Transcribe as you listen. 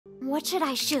What should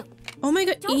I shoot? Oh my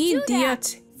god, Don't do that. idiot.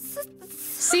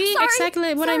 See, Sorry,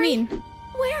 exactly what I sorry. mean.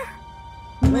 Where?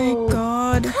 Oh my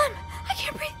god. Clem, I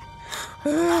can't breathe.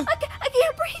 I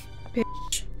can't breathe.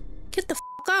 Bitch. Get the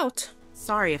fuck out.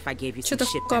 Sorry if I gave you Shut some the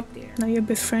shit fuck back up. there. Now you're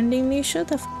befriending me. Shut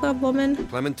the fuck up, woman.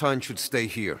 Clementine should stay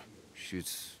here.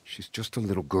 She's just a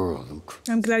little girl, Luke.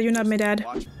 I'm glad you're not my dad.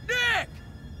 Nick!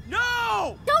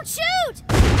 No! Don't shoot!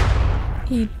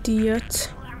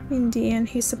 Idiot. In the end,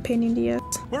 he's a pain in the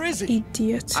ass. Where is he?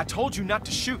 Idiot. I told you not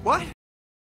to shoot. What?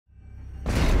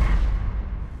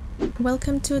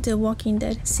 Welcome to The Walking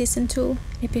Dead Season 2,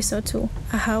 Episode 2,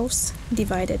 A House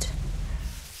Divided.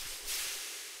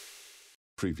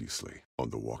 Previously on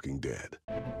The Walking Dead.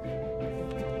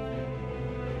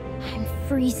 I'm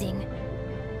freezing.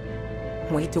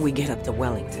 Wait till we get up to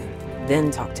Wellington,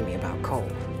 then talk to me about coal.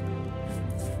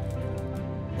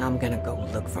 I'm gonna go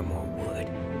look for more wood.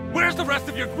 Where's the rest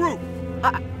of your group?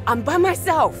 I'm by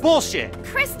myself! Bullshit!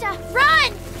 Krista,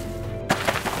 run!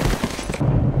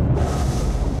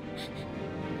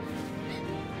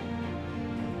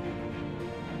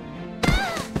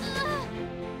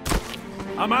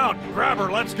 I'm out. Grab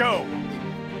her. Let's go.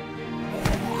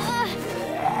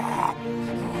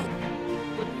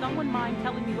 Would someone mind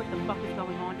telling me what the fuck is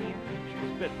going on here? She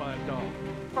was bit by a dog.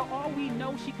 For all we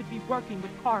know, she could be working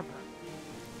with Carver.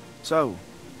 So,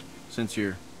 since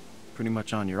you're pretty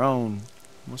much on your own,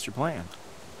 what's your plan?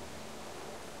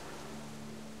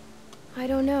 I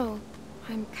don't know.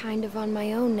 I'm kind of on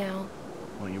my own now.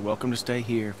 Well, you're welcome to stay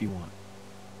here if you want.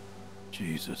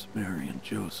 Jesus, Mary, and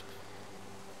Joseph.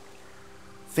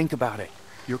 Think about it.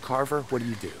 You're Carver, what do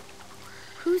you do?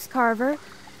 Who's Carver?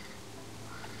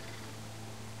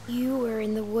 You were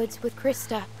in the woods with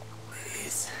Krista.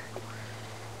 Please.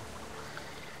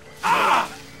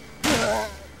 Ah!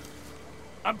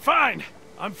 I'm fine.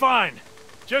 I'm fine.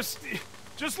 Just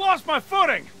lost my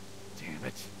footing. Damn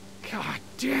it. God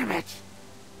damn it.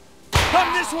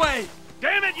 Come this way.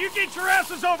 Damn it, you get your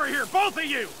asses over here, both of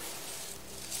you.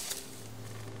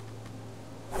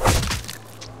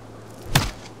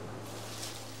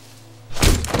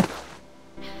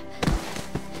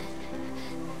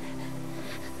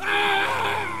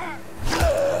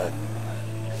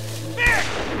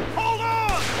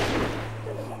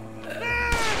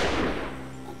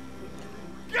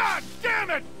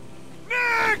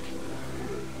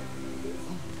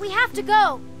 We have to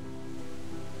go!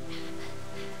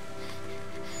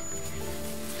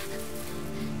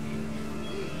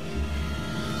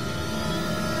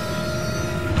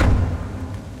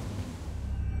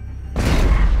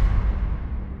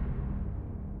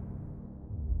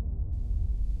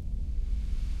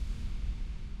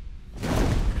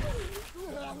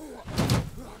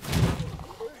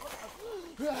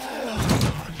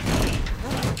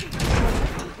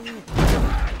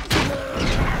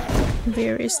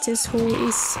 Where is this hole?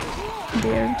 Is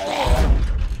there?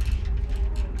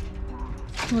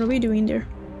 What are we doing there?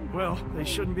 Well, they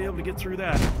shouldn't be able to get through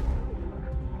that.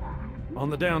 On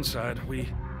the downside, we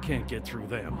can't get through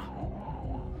them.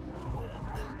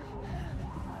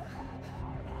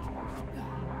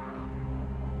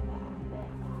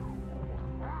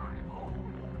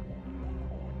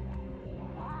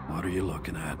 What are you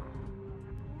looking at?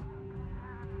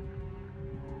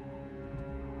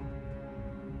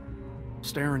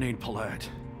 Staring ain't polite.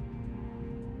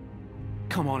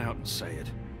 Come on out and say it.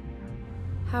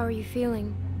 How are you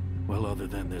feeling? Well, other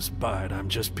than this bite, I'm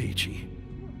just peachy.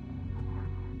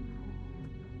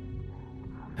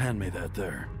 Hand me that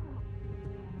there.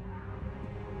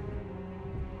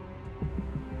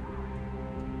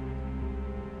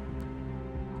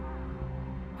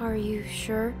 Are you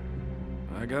sure?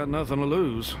 I got nothing to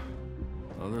lose.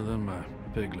 Other than my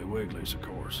Piggly Wigglies, of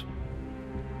course.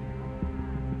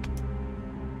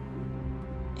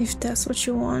 If that's what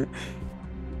you want.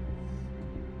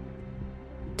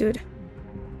 Dude.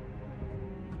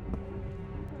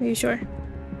 Are you sure?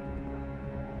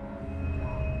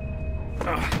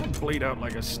 Bleed out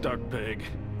like a stuck pig.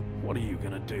 What are you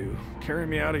gonna do? Carry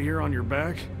me out of here on your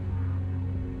back?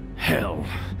 Hell.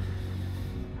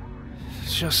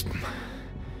 Just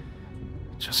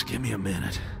give me a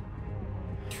minute.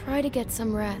 Try to get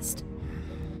some rest.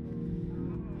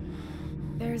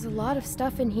 There's a lot of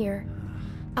stuff in here.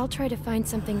 I'll try to find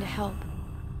something to help.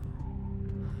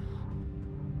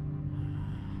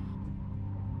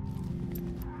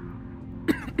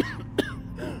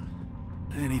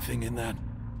 Anything in that?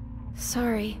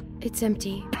 Sorry, it's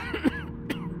empty.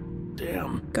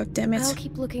 Damn. God damn it. I'll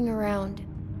keep looking around.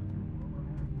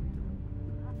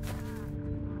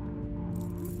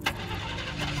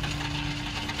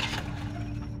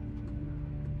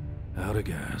 Out of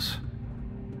gas.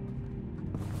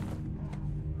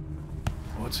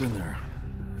 What's in there?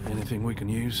 Anything we can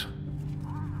use?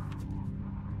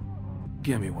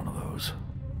 Give me one of those.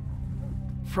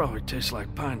 Probably tastes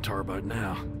like pine tar by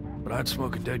now, but I'd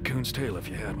smoke a dead coon's tail if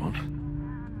you had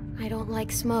one. I don't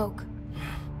like smoke.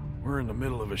 We're in the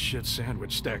middle of a shit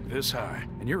sandwich stacked this high,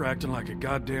 and you're acting like a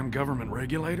goddamn government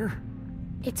regulator?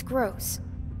 It's gross.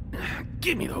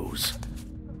 Give me those.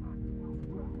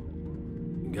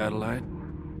 You got a light?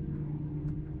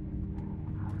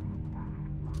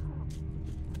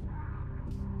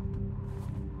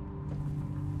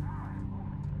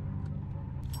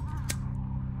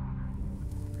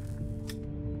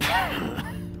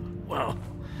 Well,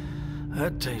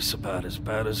 that tastes about as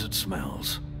bad as it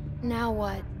smells. Now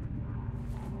what?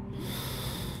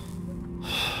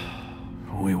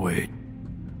 We wait.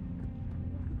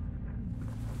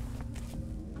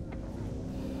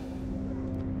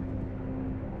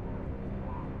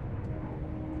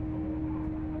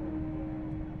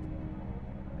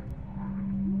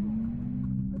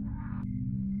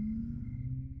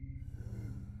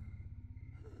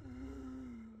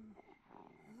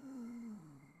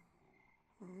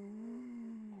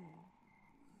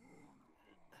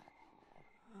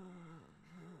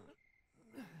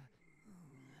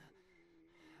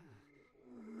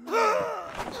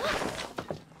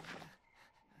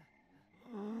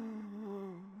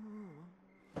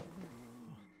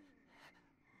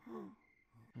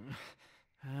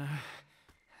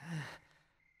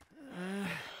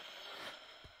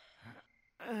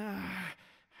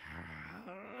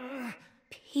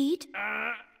 Pete?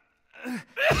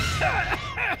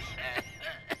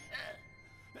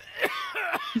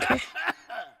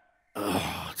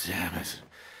 Oh, damn it.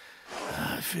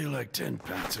 I feel like 10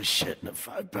 pounds of shit in a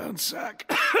 5-pound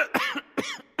sack.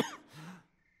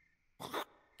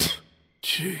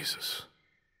 Jesus.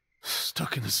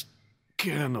 Stuck in this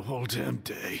can the whole damn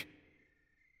day.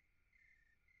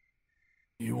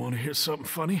 You want to hear something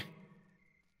funny?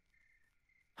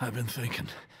 I've been thinking,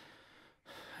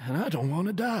 and I don't want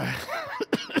to die.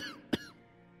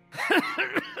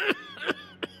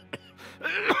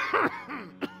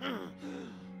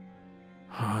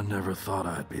 I never thought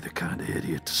I'd be the kind of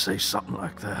idiot to say something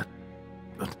like that.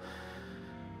 But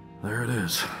there it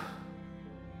is.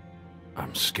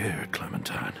 I'm scared,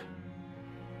 Clementine.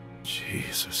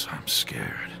 Jesus, I'm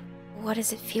scared. What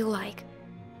does it feel like?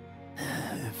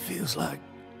 It feels like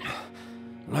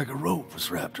a rope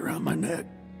was wrapped around my neck.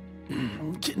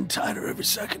 I'm getting tighter every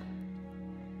second.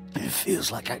 It feels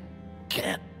like I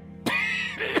can't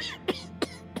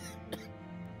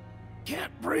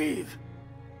breathe.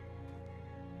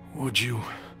 Would you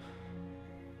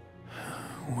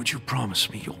promise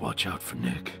me you'll watch out for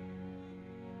Nick?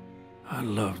 I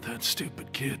love that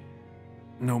stupid kid.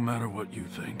 No matter what you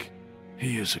think,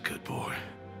 he is a good boy.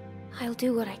 I'll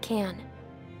do what I can.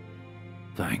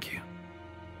 Thank you.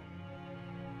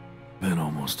 Been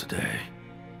almost a day.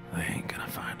 They ain't gonna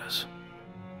find us.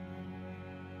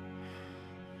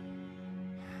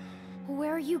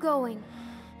 Where are you going?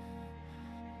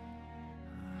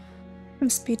 I'm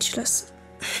speechless.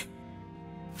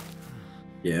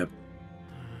 Yep.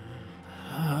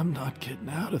 I'm not getting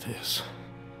out of this.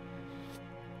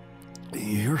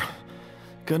 You're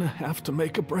gonna have to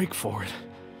make a break for it.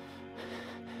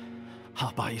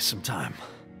 I'll buy you some time.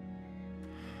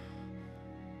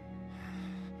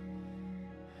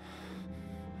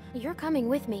 You're coming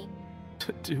with me.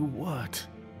 To do what?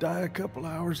 Die a couple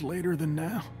hours later than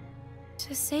now?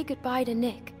 To say goodbye to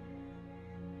Nick.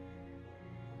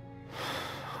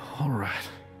 All right.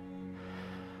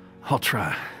 I'll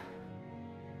try.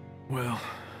 Well,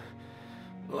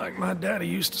 like my daddy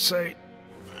used to say,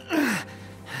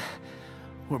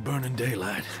 we're burning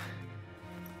daylight.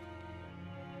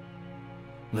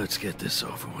 Let's get this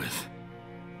over with.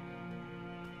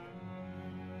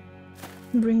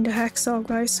 Bring the hacksaw,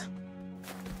 guys.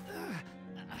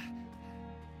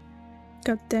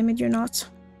 God damn it, you're not.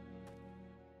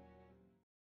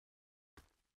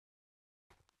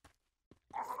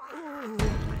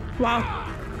 Wow.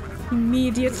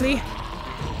 Immediately.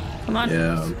 Come on.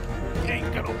 Yeah.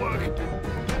 Ain't gonna work.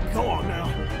 Go on now.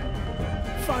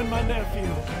 Find my nephew.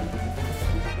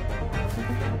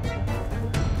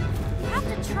 You have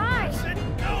to try. I said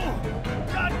go!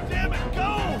 God damn it, go!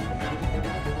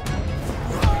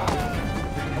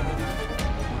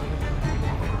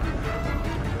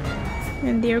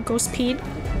 And there goes Pete. I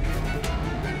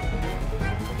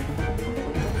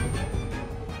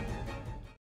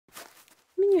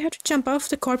mean, you have to jump off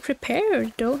the car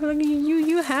prepared, though. Like,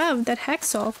 you have that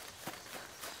hacksaw.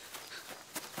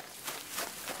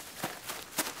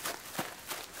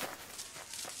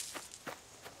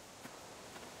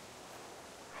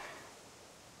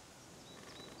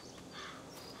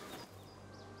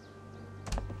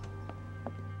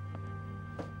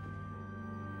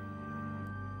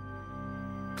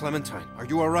 Clementine, are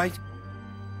you alright?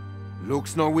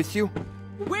 Luke's not with you?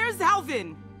 Where's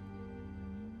Alvin?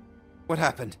 What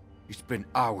happened? It's been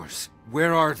hours.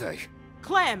 Where are they?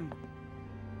 Clem!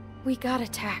 We got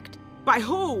attacked. By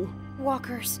who?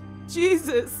 Walkers.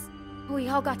 Jesus! We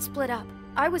all got split up.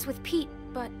 I was with Pete,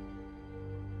 but...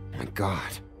 My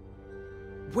God.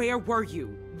 Where were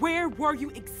you? Where were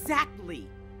you exactly?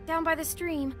 Down by the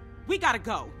stream. We gotta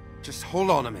go. Just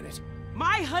hold on a minute.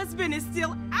 My husband is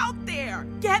still out there!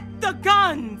 Get the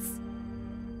guns!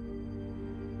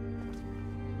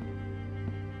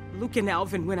 Luke and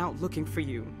Alvin went out looking for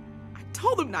you. I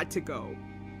told them not to go.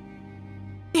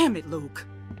 Damn it, Luke.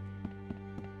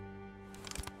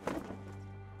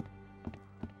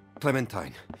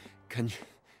 Clementine, can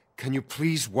you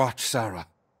please watch Sarah?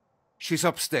 She's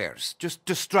upstairs. Just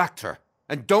distract her.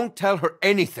 And don't tell her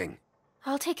anything.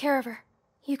 I'll take care of her.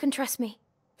 You can trust me.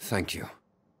 Thank you.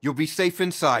 You'll be safe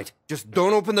inside. Just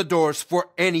don't open the doors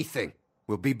for anything.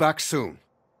 We'll be back soon.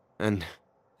 And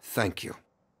thank you.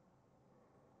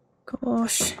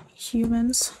 Gosh,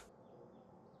 humans.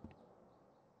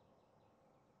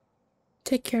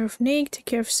 Take care of Nick, take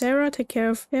care of Sarah, take care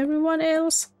of everyone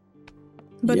else.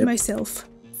 But myself.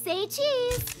 Say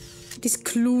cheese! This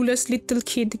clueless little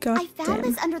kid, I found goddamn.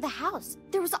 this under the house.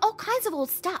 There was all kinds of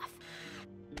old stuff.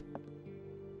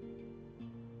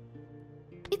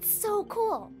 It's so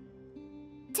cool.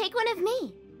 Take one of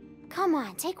me. Come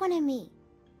on, take one of me.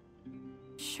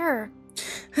 Sure.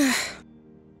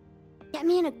 Get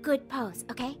me in a good pose,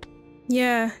 okay?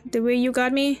 Yeah, the way you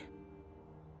got me.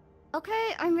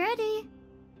 Okay, I'm ready.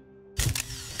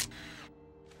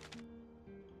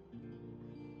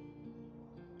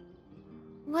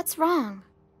 What's wrong?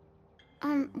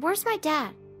 Where's my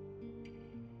dad?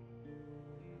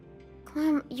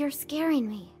 Clem, you're scaring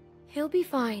me. He'll be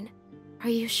fine. Are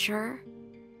you sure?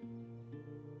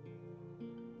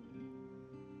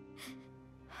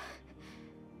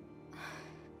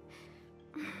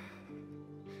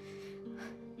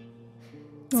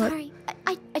 What? Sorry,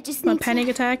 I just My need panic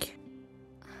attack.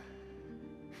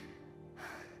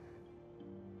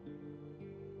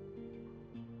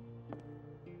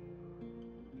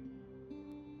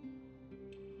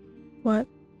 What?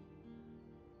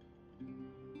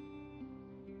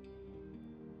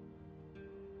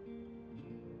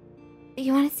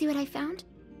 You want to see what I found?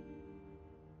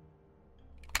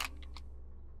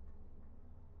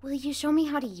 Will you show me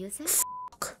how to use it?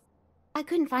 Fuck. I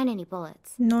couldn't find any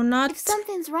bullets. No, not. If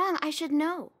something's wrong, I should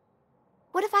know.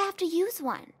 What if I have to use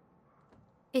one?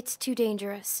 It's too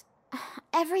dangerous.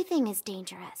 Everything is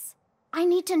dangerous. I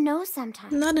need to know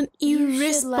sometimes. Not an You should let your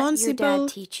irresponsible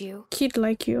dad teach you. kid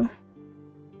like you.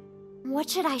 What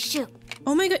should I shoot?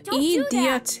 Oh my god, Don't do that.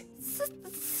 idiot!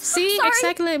 See, Sorry,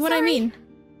 exactly what I sorry. mean.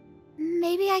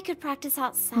 Maybe I could practice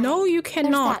outside. No, you There's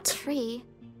cannot. that tree.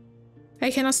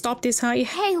 I cannot stop this, huh?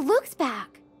 Hey, Luke's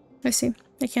back. I see.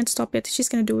 I can't stop it. She's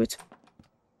gonna do it.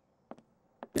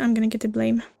 I'm gonna get the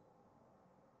blame.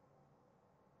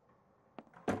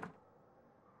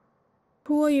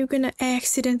 Who are you gonna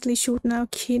accidentally shoot now,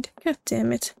 kid? God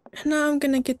damn it. Now I'm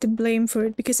gonna get the blame for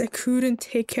it because I couldn't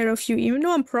take care of you, even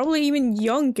though I'm probably even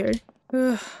younger.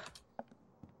 Ugh.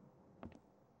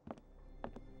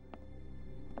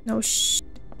 No shit.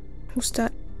 Who's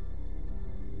that?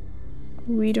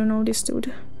 We don't know this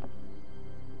dude.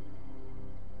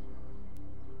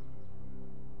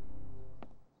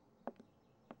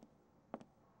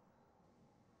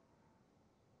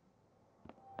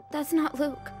 That's not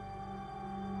Luke.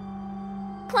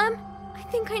 Clem, I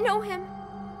think I know him.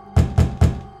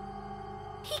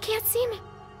 He can't see me.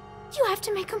 You have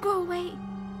to make him go away.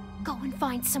 Go and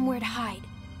find somewhere to hide.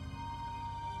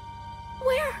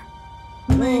 Where?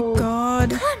 Oh my god.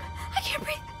 Clem, I can't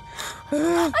breathe.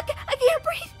 I can't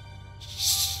breathe.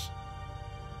 Shh.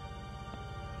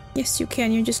 Yes, you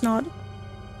can. You're just not.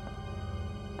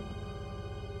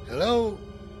 Hello?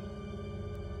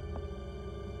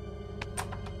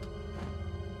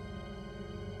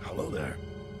 Hello there.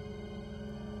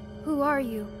 Who are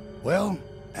you? Well,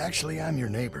 actually, I'm your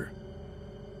neighbor.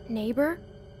 Neighbor?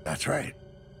 That's right.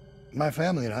 My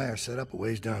family and I are set up a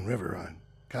ways downriver. I'm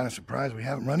kind of surprised we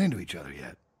haven't run into each other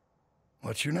yet.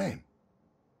 What's your name?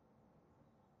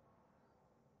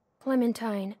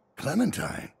 Clementine.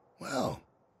 Clementine? Well,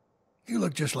 you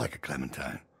look just like a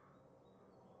clementine.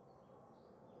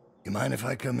 You mind if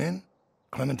I come in,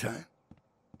 Clementine?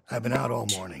 I've been out all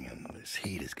morning and this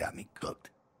heat has got me cooked.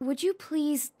 Would you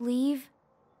please leave?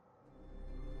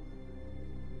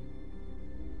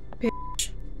 Bitch.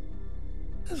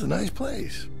 This is a nice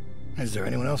place. Is there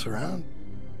anyone else around?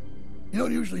 You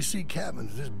don't usually see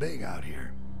cabins this big out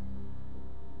here.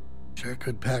 Sure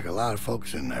could pack a lot of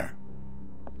folks in there.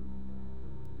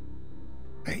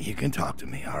 Hey, you can talk to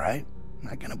me, all right? I'm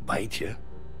not gonna bite you.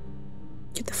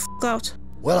 Get the f out.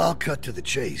 Well, I'll cut to the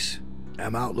chase.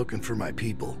 I'm out looking for my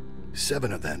people.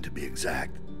 7 of them, to be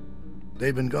exact.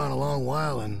 They've been gone a long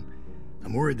while, and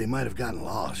I'm worried they might have gotten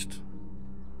lost.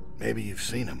 Maybe you've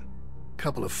seen them.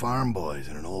 Couple of farm boys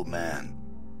and an old man.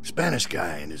 Spanish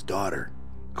guy and his daughter.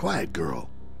 Quiet girl.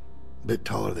 Bit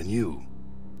taller than you.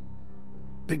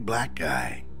 Big black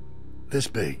guy. This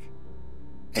big.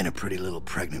 And a pretty little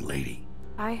pregnant lady.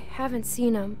 I haven't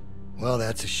seen him. Well,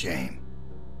 that's a shame.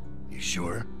 You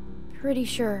sure? Pretty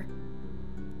sure.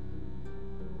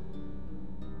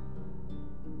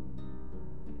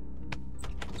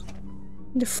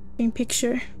 The f***ing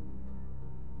picture.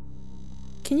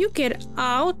 Can you get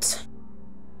out?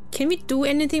 Can we do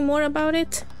anything more about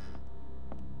it?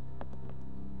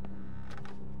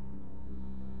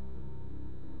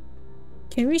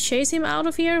 Can we chase him out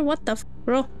of here? What the f,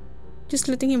 bro? Just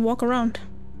letting him walk around.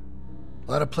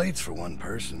 A lot of plates for one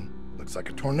person. Looks like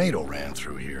a tornado ran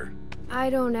through here. I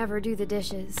don't ever do the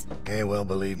dishes. Okay, well,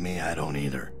 believe me, I don't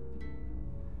either.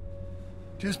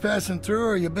 Just passing through,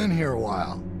 or you been here a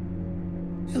while?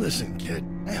 Hey, listen, kid,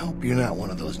 I hope you're not one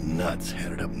of those nuts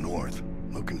headed up north,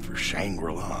 looking for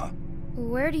Shangri-La.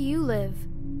 Where do you live?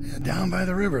 Yeah, down by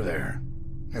the river there.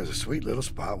 There's a sweet little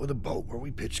spot with a boat where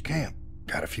we pitched camp.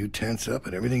 Got a few tents up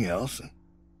and everything else, and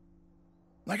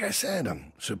like I said,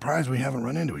 I'm surprised we haven't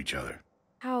run into each other.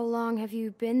 How long have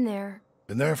you been there?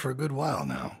 Been there for a good while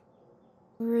now.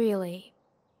 Really?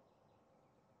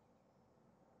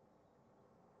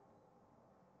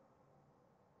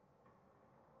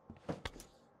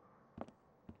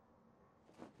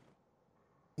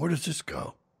 Where does this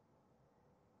go?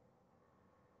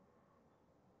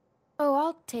 Oh,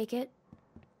 I'll take it.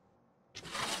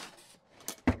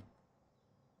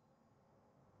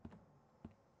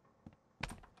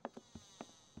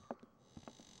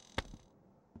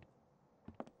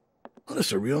 Well,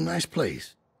 it's a real nice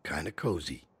place. Kinda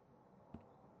cozy.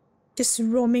 Just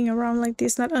roaming around like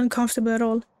this, not uncomfortable at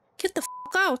all. Get the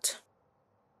f out!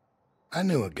 I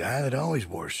knew a guy that always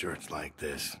wore shirts like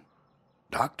this.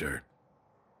 Doctor.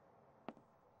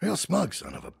 Real smug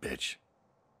son of a bitch.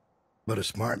 But a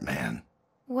smart man.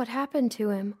 What happened to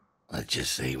him? Let's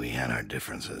just say we had our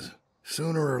differences.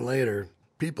 Sooner or later,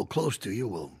 people close to you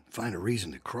will find a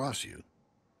reason to cross you.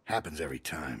 Happens every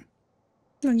time.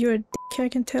 Oh, you're a dick, I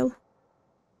can tell.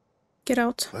 Get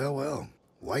out. Well, well.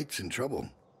 White's in trouble.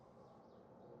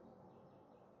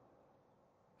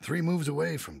 3 moves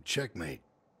away from checkmate.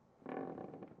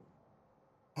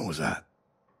 What was that?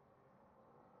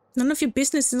 None of your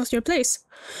business is not your place.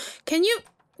 Can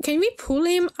we pull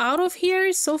him out of here?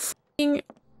 It's so f***ing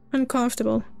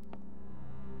uncomfortable.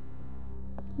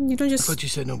 You don't just... I thought you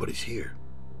said nobody's here.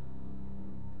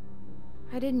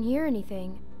 I didn't hear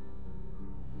anything.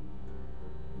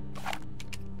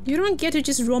 You don't get to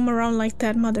just roam around like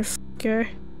that, motherfucker.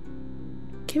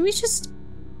 Can we just...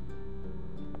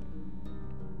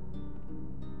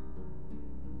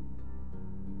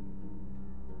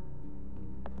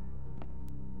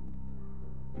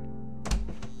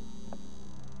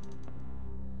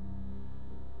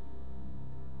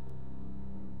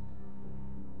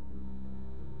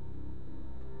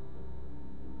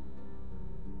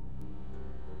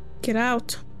 Get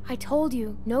out. I told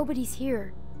you, nobody's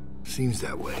here. Seems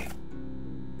that way.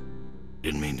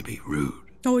 Didn't mean to be rude.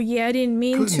 Oh yeah, I didn't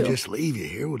mean Couldn't to. just leave you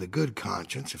here with a good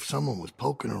conscience if someone was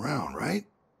poking around, right?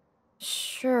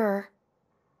 Sure.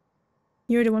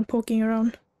 You're the one poking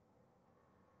around.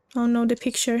 Oh no, the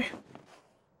picture.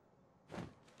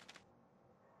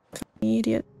 Fucking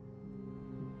idiot.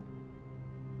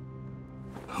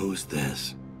 Who's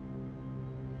this?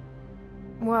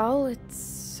 Well,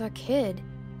 it's a kid.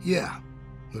 Yeah.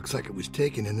 Looks like it was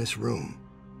taken in this room.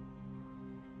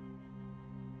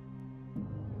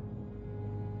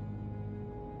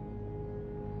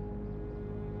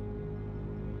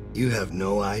 You have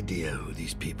no idea who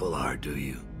these people are, do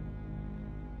you?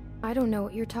 I don't know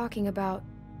what you're talking about.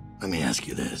 Let me ask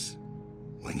you this.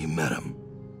 When you met them,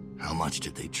 how much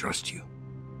did they trust you?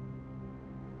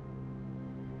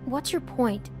 What's your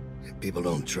point? If people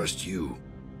don't trust you,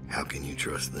 how can you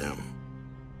trust them?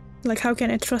 Like, how can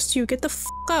I trust you? Get the f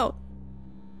out.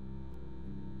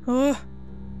 Oh.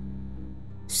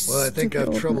 Well, I think Stupid I've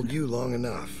old troubled man. you long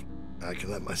enough. I can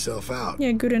let myself out.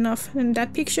 Yeah, good enough. And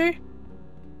that picture?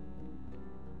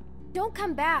 Don't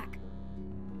come back.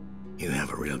 You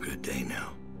have a real good day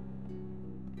now.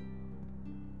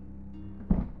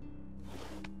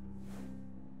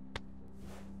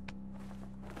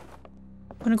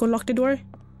 Wanna go lock the door?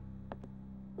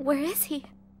 Where is he?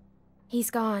 He's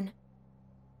gone.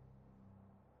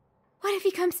 What if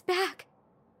he comes back?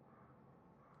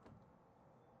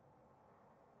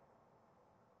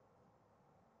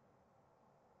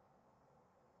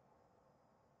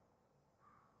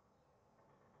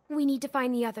 We need to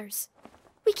find the others.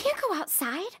 We can't go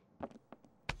outside.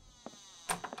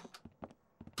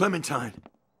 Clementine.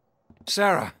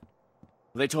 Sarah.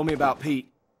 They told me about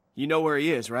Pete. You know where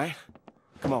he is, right?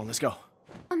 Come on, let's go.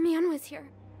 A man was here.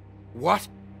 What?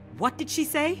 What did she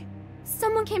say?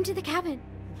 Someone came to the cabin.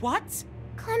 What?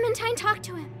 Clementine talked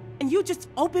to him. And you just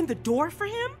opened the door for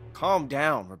him? Calm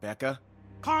down, Rebecca.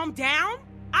 Calm down?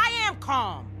 I am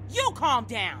calm. You calm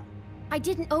down. I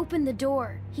didn't open the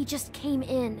door. He just came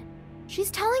in.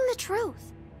 She's telling the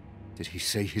truth. Did he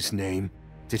say his name?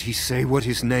 Did he say what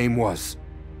his name was?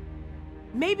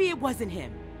 Maybe it wasn't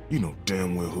him. You know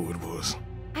damn well who it was.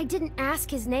 I didn't ask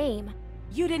his name.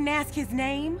 You didn't ask his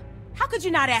name? How could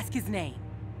you not ask his name?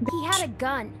 He had a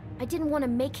gun. I didn't want to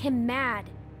make him mad.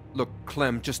 Look,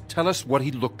 Clem, just tell us what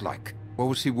he looked like. What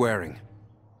was he wearing?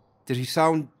 Did he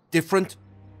sound different?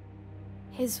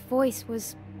 His voice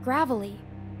was gravelly.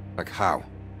 Like how?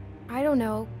 I don't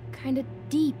know, kind of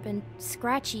deep and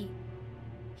scratchy.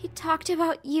 He talked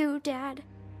about you, Dad.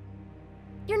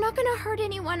 You're not gonna hurt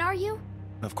anyone, are you?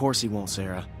 Of course he won't,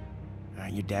 Sarah.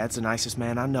 Your dad's the nicest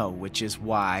man I know, which is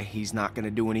why he's not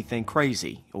gonna do anything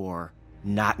crazy or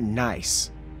not nice,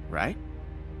 right?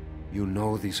 You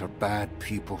know these are bad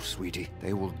people, sweetie.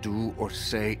 They will do or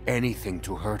say anything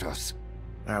to hurt us.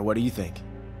 Alright, what do you think?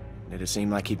 Did it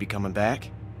seem like he'd be coming back?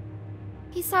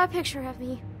 He saw a picture of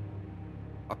me.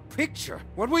 A picture?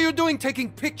 What were you doing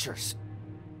taking pictures?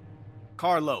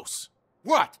 Carlos.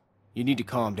 What? You need to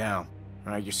calm down.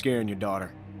 Alright, you're scaring your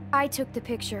daughter. I took the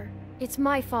picture. It's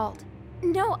my fault.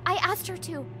 No, I asked her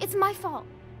to. It's my fault.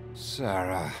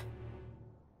 Sarah.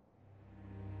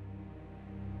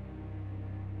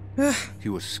 He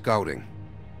was scouting.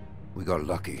 We got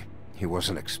lucky. He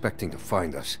wasn't expecting to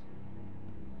find us.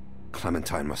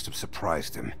 Clementine must have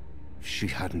surprised him. If she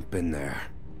hadn't been there.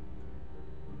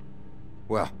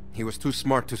 Well, he was too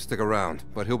smart to stick around,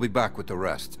 but he'll be back with the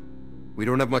rest. We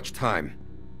don't have much time.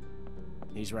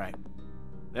 He's right.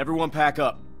 Everyone pack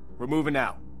up. We're moving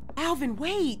out. Alvin,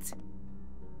 wait!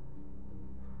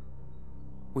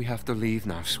 We have to leave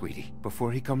now, sweetie,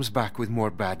 before he comes back with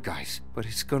more bad guys. But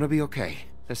it's gonna be okay.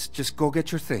 Let's just go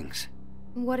get your things.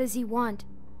 What does he want?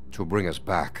 To bring us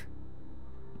back.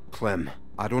 Clem,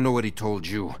 I don't know what he told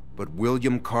you, but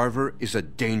William Carver is a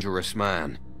dangerous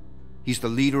man. He's the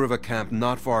leader of a camp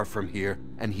not far from here,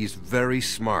 and he's very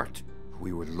smart.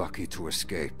 We were lucky to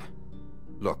escape.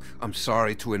 Look, I'm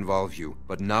sorry to involve you,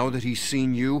 but now that he's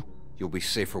seen you, you'll be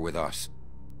safer with us.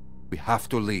 We have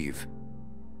to leave.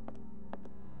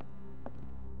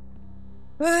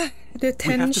 The tension.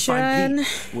 We have to find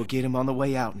Pete. We'll get him on the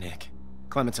way out, Nick.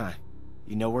 Clementine,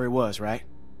 you know where he was, right?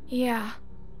 Yeah.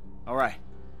 All right.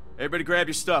 Everybody grab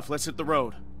your stuff. Let's hit the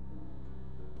road.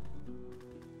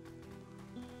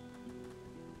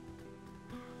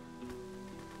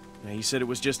 Now, you said it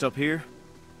was just up here?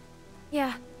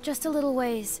 Yeah, just a little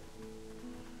ways.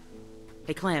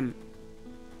 Hey, Clem.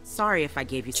 Sorry if I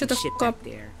gave you some Shut the shit fuck back up.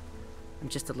 there. I'm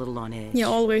just a little on edge. Yeah,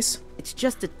 always. It's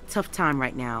just a tough time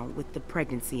right now with the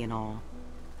pregnancy and all.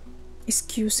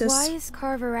 Excuses. Why is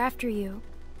Carver after you?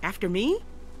 After me?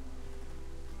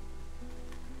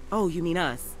 Oh, you mean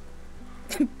us?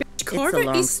 Carver It's a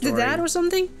long is the dad story. or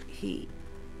something? He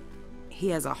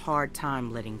has a hard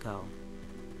time letting go.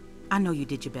 I know you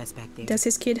did your best back there. That's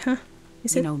his kid, huh?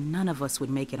 Is You it? know, none of us would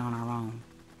make it on our own.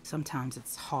 Sometimes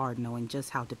it's hard knowing just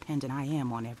how dependent I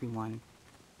am on everyone.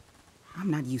 I'm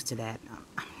not used to that.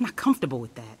 I'm not comfortable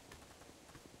with that.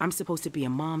 I'm supposed to be a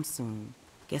mom soon.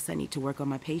 Guess I need to work on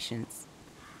my patience.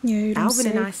 Yeah, you don't Alvin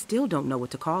say. and I still don't know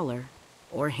what to call her.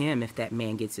 Or him if that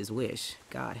man gets his wish.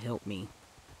 God help me.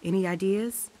 Any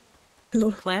ideas?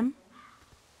 Lol. Clem?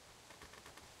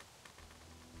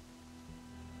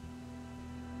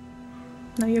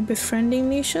 Now you're befriending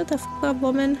me? Shut the fuck up,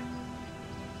 woman.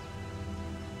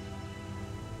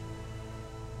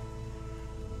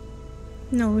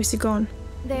 No, is he gone?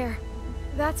 There.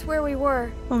 That's where we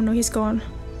were. Oh no, he's gone.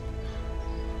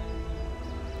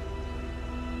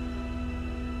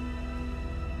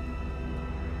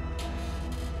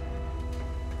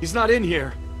 He's not in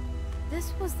here.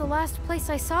 This was the last place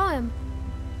I saw him.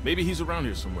 Maybe he's around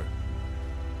here somewhere.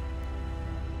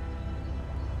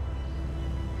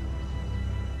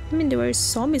 I mean, there were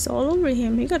zombies all over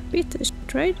him. He got bit,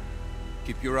 right?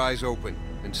 Keep your eyes open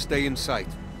and stay in sight.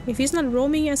 If he's not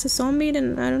roaming as a zombie,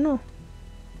 then I don't know.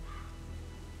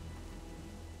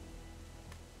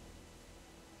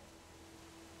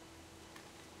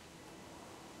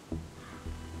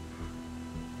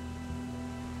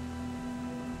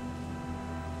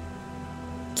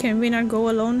 Can we not go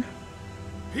alone?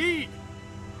 Pete!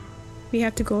 We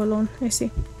have to go alone, I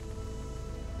see.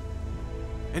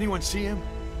 Anyone see him?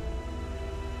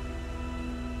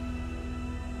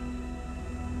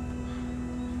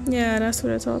 Yeah, that's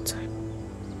what I thought.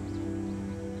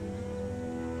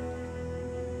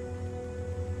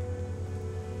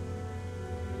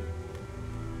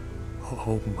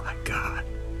 Oh my God.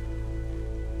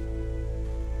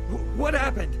 What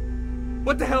happened?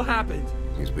 What the hell happened?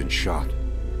 He's been shot.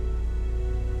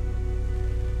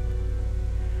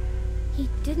 He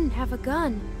didn't have a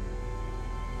gun.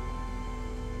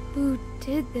 Who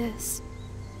did this?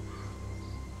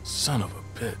 Son of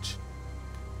a bitch.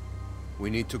 We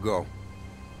need to go.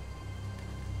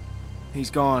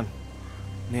 He's gone.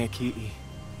 Nick,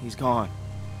 he's gone.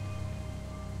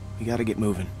 We gotta get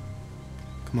moving.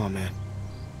 Come on, man.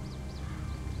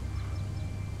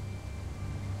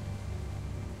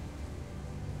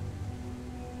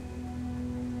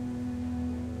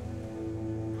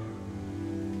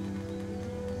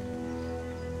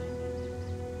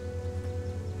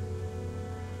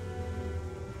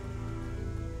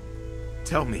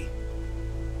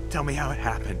 Tell me how it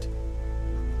happened.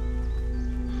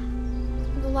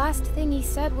 The last thing he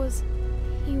said was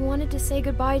he wanted to say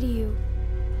goodbye to you.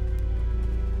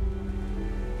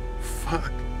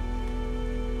 Fuck.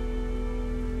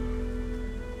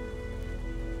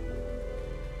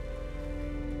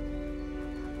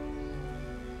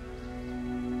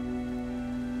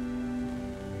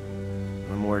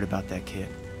 I'm worried about that kid.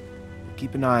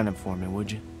 Keep an eye on him for me,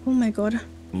 would you? Oh my god.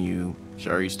 You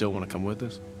sure you still want to come with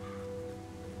us?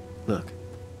 Look,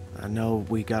 I know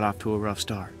we got off to a rough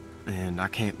start, and I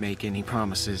can't make any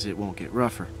promises it won't get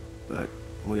rougher, but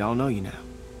we all know you now,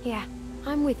 Yeah,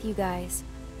 I'm with you guys.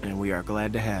 and we are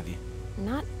glad to have you.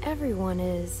 Not everyone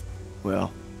is.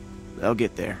 Well, they'll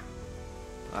get there.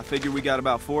 I figure we got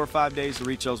about 4 or 5 days to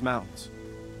reach those mountains.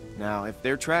 Now, if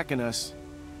they're tracking us,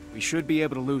 we should be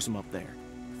able to lose them up there.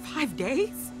 5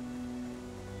 days?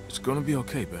 It's gonna be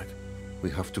okay, Beck. We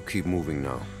have to keep moving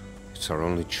now. It's our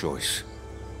only choice.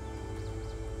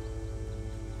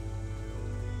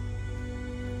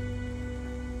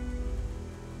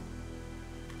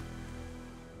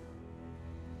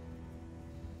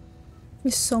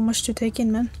 There's so much to take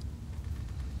in, man.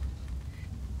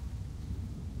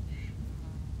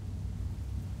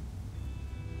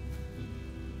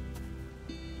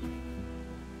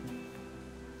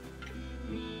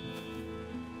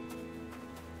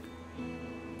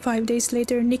 Five days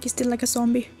later, Nick is still like a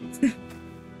zombie.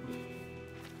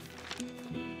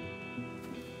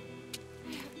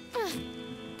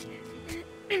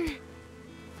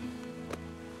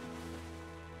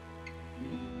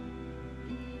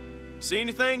 See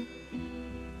anything?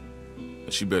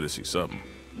 She better see something.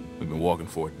 We've been walking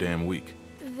for a damn week.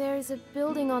 There's a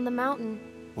building on the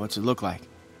mountain. What's it look like?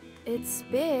 It's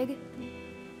big.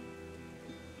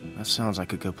 That sounds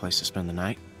like a good place to spend the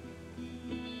night.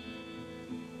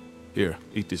 Here,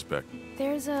 eat this, Beck.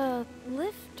 There's a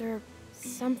lift or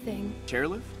something.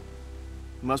 Chairlift?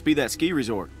 Must be that ski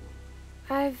resort.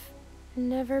 I've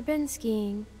never been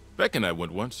skiing. Beck and I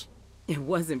went once. It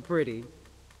wasn't pretty.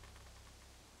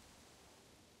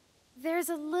 There's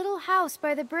a little house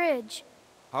by the bridge.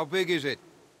 How big is it?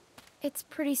 It's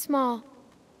pretty small.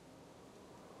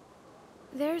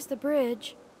 There's the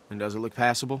bridge. And does it look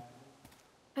passable?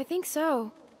 I think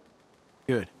so.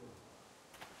 Good.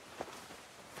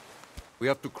 We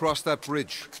have to cross that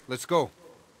bridge. Let's go.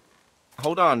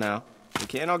 Hold on now. We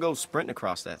can't all go sprinting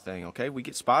across that thing, okay? We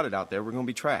get spotted out there, we're gonna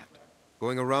be trapped.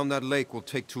 Going around that lake will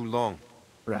take too long.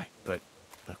 Right, but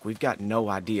look, we've got no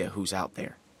idea who's out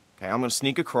there. Okay, I'm gonna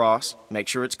sneak across, make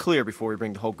sure it's clear before we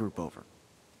bring the whole group over.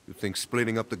 You think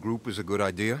splitting up the group is a good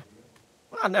idea?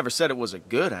 Well, I never said it was a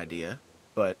good idea,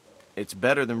 but it's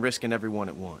better than risking everyone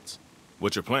at once.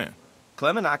 What's your plan?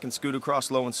 Clem and I can scoot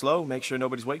across low and slow, make sure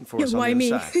nobody's waiting for Yeah, us on why the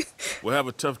me? other side. We'll have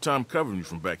a tough time covering you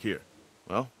from back here.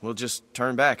 Well, we'll just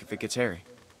turn back if it gets hairy.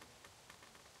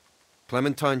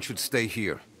 Clementine should stay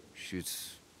here.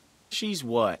 She's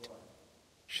what?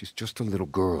 She's just a little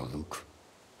girl, Luke.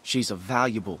 She's a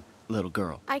valuable little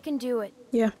girl. I can do it.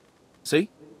 Yeah. See?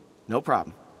 No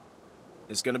problem.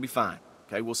 It's gonna be fine.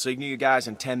 Okay, we'll signal you guys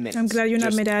in 10 minutes. I'm glad you're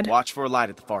not my dad. Watch for a light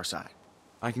at the far side.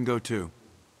 I can go too.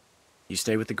 You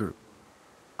stay with the group.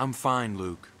 I'm fine,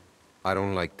 Luke. I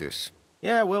don't like this.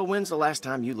 Yeah, well, when's the last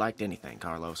time you liked anything,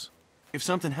 Carlos? If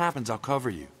something happens, I'll cover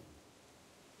you.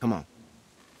 Come on.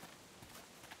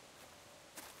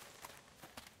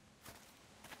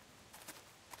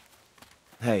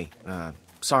 Hey,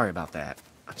 sorry about that.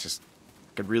 I just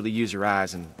could really use your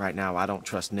eyes, and right now I don't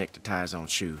trust Nick to tie his own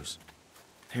shoes.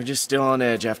 They're just still on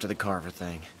edge after the Carver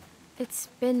thing. It's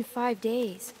been 5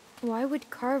 days. Why would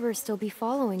Carver still be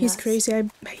following us? He's crazy.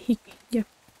 Yeah.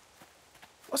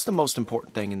 What's the most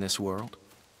important thing in this world?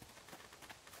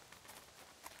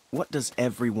 What does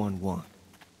everyone want?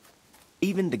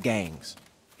 Even the gangs.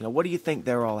 You know, what do you think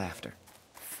they're all after?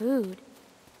 Food.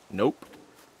 Nope.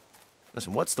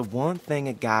 Listen, what's the one thing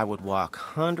a guy would walk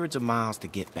hundreds of miles to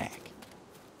get back?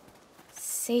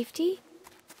 Safety?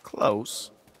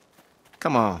 Close.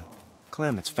 Come on,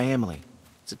 Clem, it's family.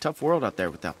 It's a tough world out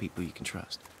there without people you can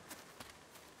trust.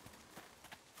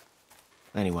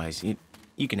 Anyways,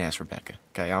 you can ask Rebecca,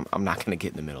 okay? I'm not gonna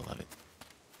get in the middle of it.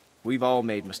 We've all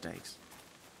made mistakes.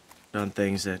 Done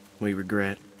things that we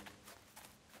regret.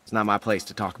 It's not my place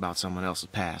to talk about someone else's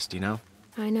past, you know?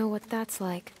 I know what that's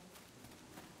like.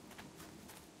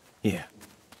 Yeah.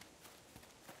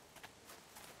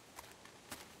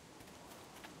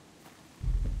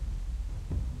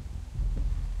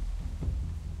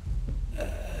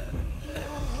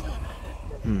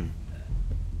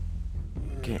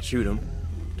 Can't shoot them.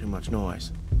 Too much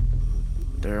noise.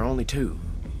 There are only two.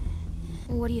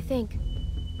 What do you think?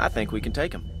 I think we can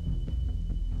take them.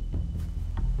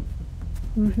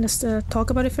 Let's talk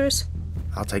about it first.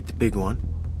 I'll take the big one.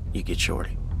 You get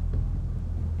Shorty.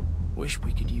 Wish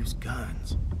we could use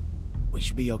guns. We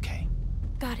should be okay.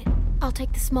 Got it. I'll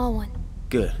take the small one.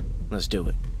 Good. Let's do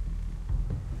it.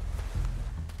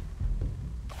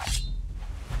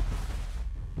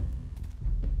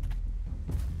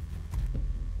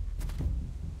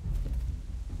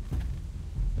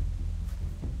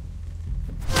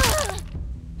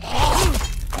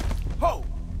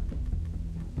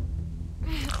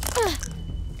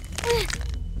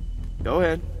 Go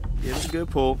ahead. Give it a good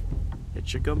pull. It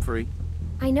should come free.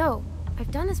 I know.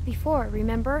 I've done this before,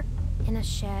 remember? In a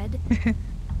shed.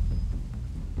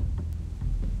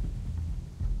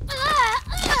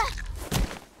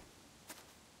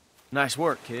 Nice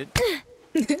work, kid.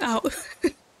 Ow.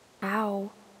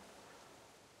 Ow.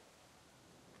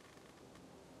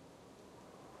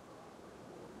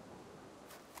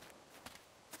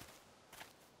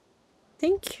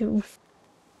 Thank you.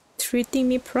 Treating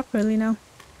me properly now.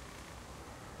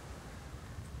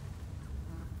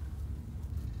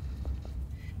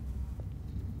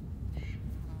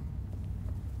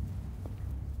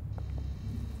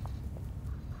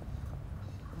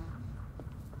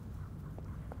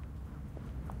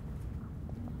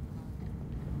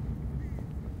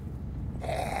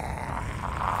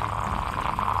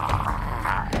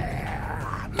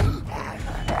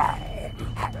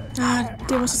 Ah,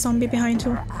 there was a zombie behind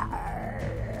too.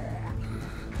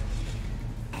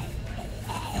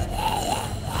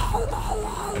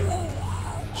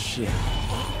 Shit.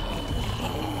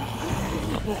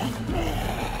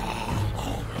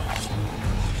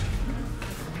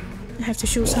 I have to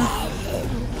shoot her.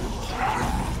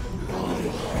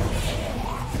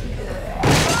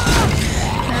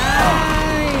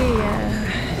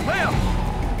 Clem!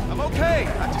 I'm okay.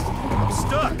 I'm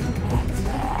stuck.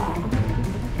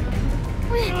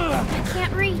 I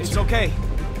can't reach. It's okay.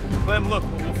 Clem, look,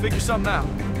 we'll figure something out.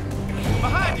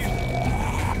 Behind you!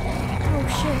 Oh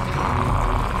shit.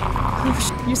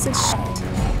 Oh, you said shit.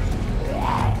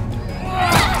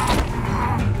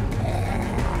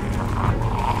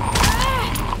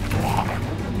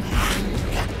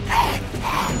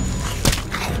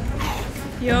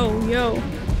 Yo.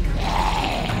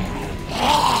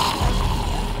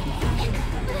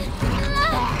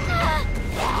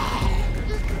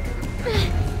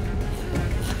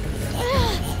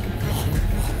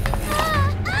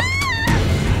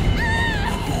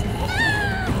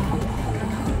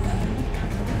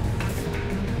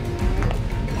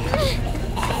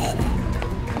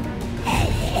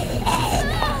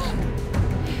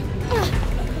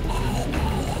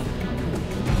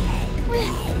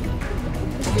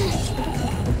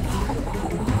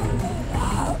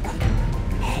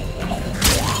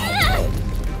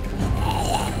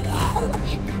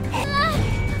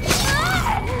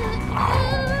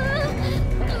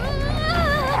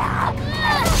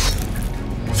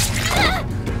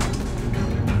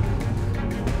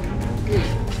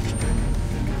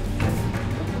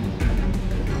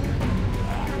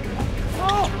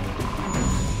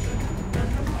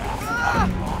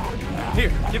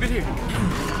 Here, give it here.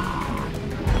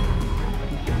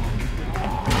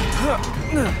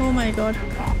 Oh my god.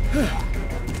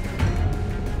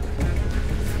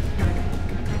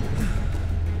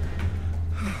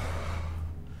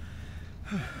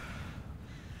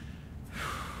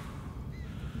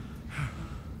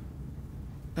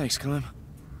 Thanks, Clem.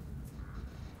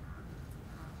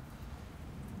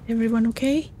 Everyone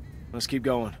okay? Let's keep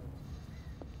going.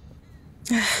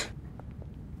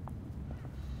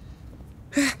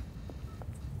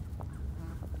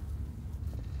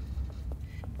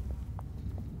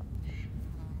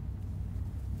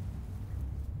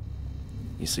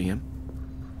 You see him?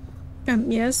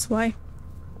 Yes, why?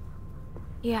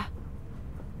 Yeah.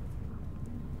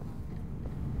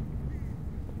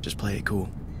 Just play it cool.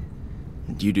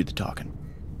 And you do the talking.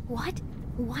 What?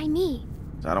 Why me?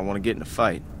 I don't want to get in a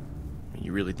fight.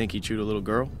 You really think he'd shoot a little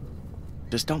girl?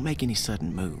 Just don't make any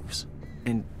sudden moves.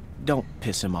 And don't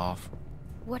piss him off.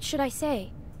 What should I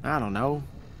say? I don't know.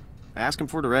 Ask him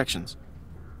for directions.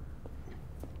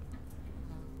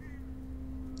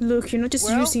 Look, you're not just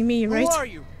using me, right? Who are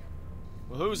you?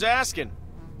 Well, who's asking?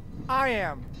 I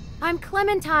am. I'm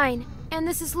Clementine, and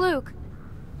this is Luke.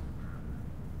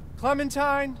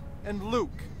 Clementine and Luke.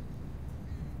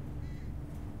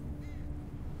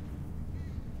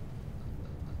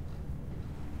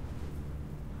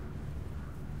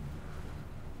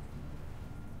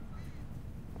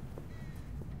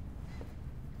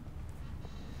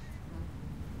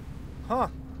 Huh.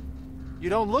 You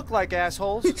don't look like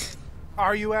assholes.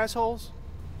 Are you assholes?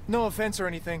 No offense or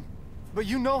anything, but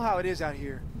you know how it is out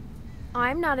here.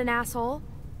 I'm not an asshole.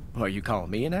 Are you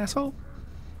calling me an asshole?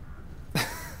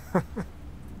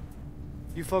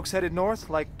 You folks headed north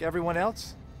like everyone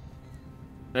else?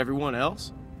 Everyone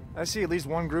else? I see at least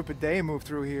one group a day move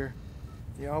through here.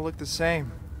 You all look the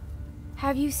same.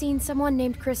 Have you seen someone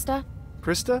named Krista?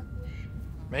 Krista?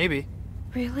 Maybe.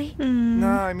 Really? No,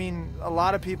 I mean, a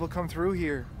lot of people come through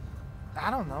here. I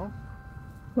don't know.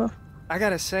 Well, I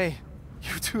gotta say,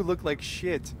 you two look like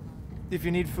shit. If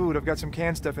you need food, I've got some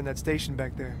canned stuff in that station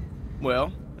back there.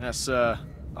 Well, that's,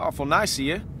 awful nice of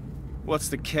you. What's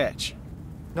the catch?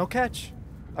 No catch.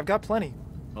 I've got plenty.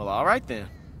 Well, all right then.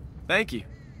 Thank you.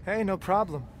 Hey, no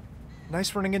problem.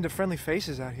 Nice running into friendly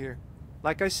faces out here.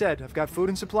 Like I said, I've got food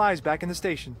and supplies back in the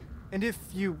station. And if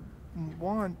you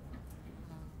want...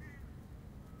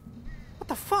 What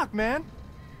the fuck, man?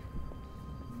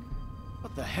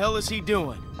 What the hell is he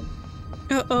doing?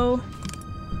 uh-oh.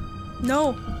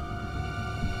 No.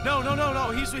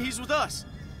 No, he's with us.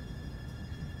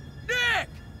 Nick!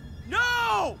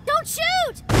 No! Don't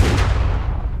shoot!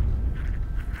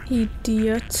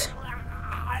 Idiot.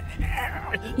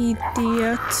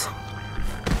 Idiot.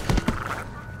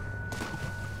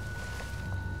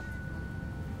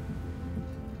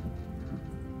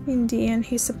 In the end,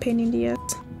 he's a pain in the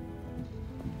ass.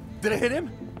 Did I hit him?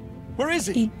 Where is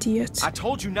he? Idiot. I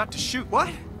told you not to shoot. What?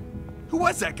 Who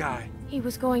was that guy? He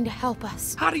was going to help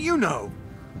us. How do you know?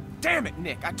 Damn it,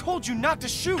 Nick. I told you not to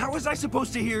shoot. How was I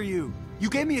supposed to hear you? You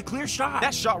gave me a clear shot.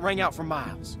 That shot rang out for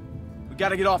miles. We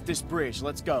gotta get off this bridge.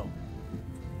 Let's go.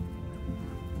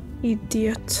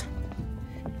 Idiot.